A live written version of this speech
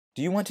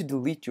Do you want to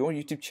delete your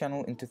YouTube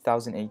channel in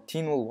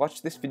 2018? Well,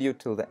 watch this video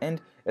till the end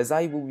as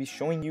I will be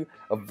showing you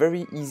a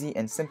very easy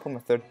and simple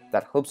method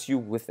that helps you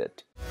with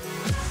it.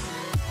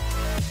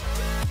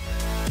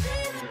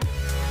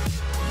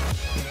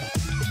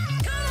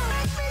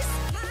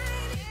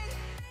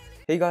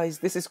 Hey guys,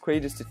 this is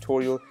Creator's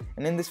Tutorial,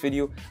 and in this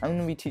video I'm going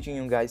to be teaching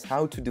you guys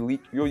how to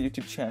delete your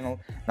YouTube channel.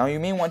 Now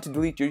you may want to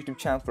delete your YouTube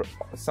channel for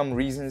some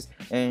reasons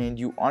and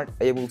you aren't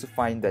able to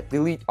find that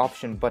delete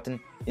option button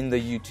in the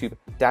YouTube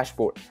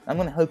dashboard. I'm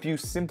going to help you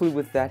simply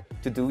with that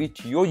to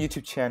delete your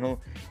YouTube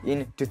channel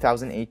in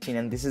 2018,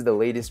 and this is the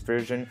latest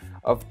version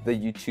of the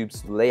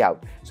YouTube's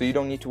layout. So you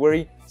don't need to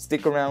worry,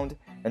 stick around.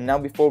 And now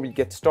before we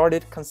get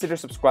started, consider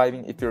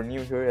subscribing if you're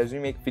new here, as we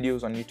make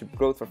videos on YouTube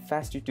growth for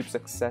fast YouTube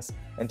success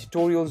and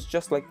tutorials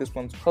just like this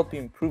one to help you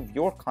improve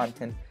your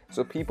content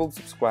so people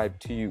subscribe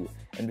to you.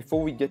 And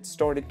before we get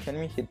started, can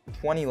we hit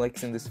 20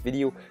 likes in this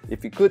video?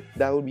 If you could,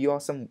 that would be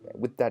awesome.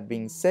 With that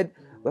being said,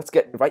 let's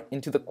get right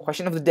into the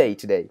question of the day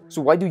today.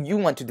 So why do you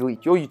want to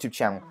delete your YouTube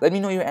channel? Let me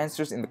know your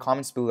answers in the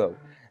comments below.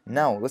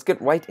 Now let's get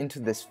right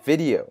into this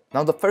video.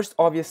 Now the first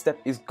obvious step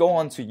is go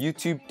on to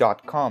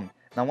youtube.com.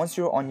 Now once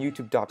you're on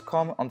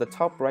youtube.com, on the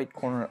top right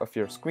corner of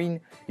your screen,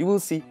 you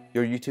will see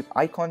your YouTube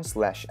icon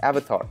 /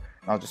 avatar.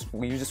 Now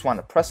you just want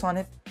to press on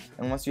it,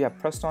 and once you have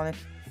pressed on it,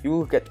 you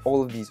will get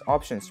all of these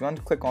options. You want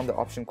to click on the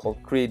option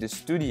called Creator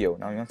Studio.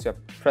 Now once you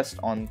have pressed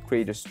on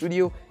Creator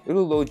Studio, it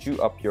will load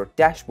you up your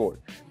dashboard.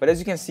 But as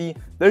you can see,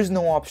 there's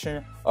no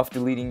option of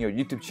deleting your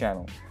YouTube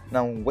channel.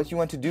 Now what you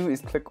want to do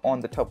is click on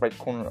the top right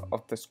corner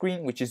of the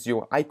screen, which is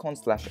your icon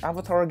 /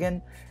 avatar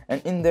again,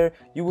 and in there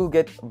you will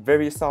get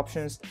various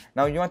options.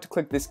 Now you want to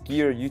click this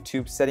gear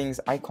YouTube settings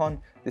icon.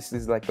 This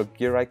is like a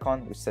gear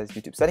icon which says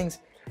YouTube settings.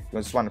 You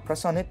just want to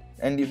press on it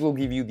and it will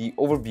give you the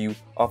overview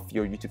of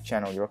your YouTube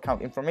channel, your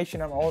account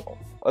information and all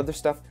other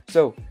stuff.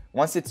 So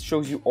once it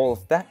shows you all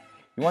of that,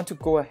 you want to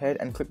go ahead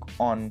and click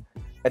on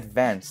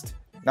advanced.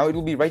 Now it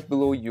will be right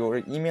below your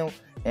email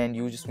and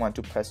you just want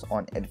to press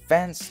on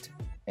advanced.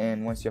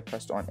 And once you have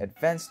pressed on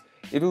advanced,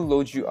 it will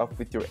load you up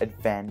with your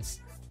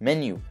advanced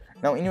menu.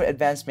 Now in your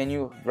advanced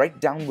menu, right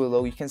down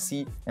below, you can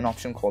see an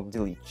option called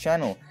delete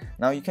channel.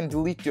 Now you can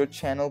delete your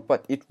channel,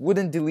 but it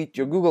wouldn't delete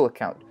your Google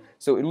account.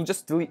 So it will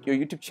just delete your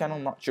YouTube channel,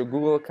 not your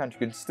Google account. You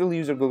can still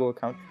use your Google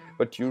account,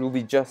 but you will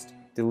be just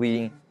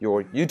deleting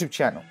your YouTube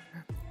channel.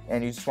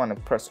 And you just want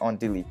to press on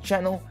delete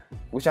channel,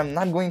 which I'm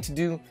not going to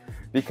do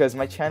because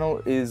my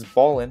channel is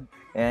ballin'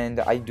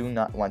 and I do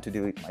not want to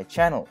delete my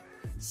channel.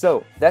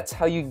 So that's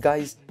how you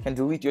guys can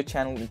delete your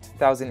channel in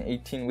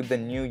 2018 with the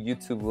new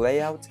YouTube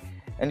layout.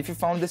 And if you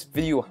found this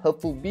video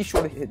helpful, be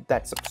sure to hit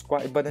that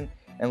subscribe button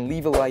and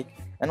leave a like.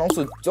 And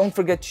also don't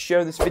forget to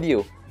share this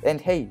video. And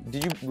hey,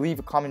 did you leave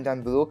a comment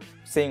down below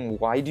saying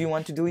why do you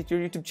want to delete your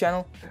YouTube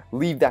channel?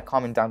 Leave that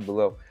comment down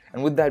below.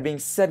 And with that being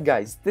said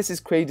guys, this is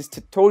Creator's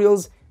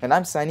Tutorials and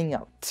I'm signing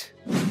out.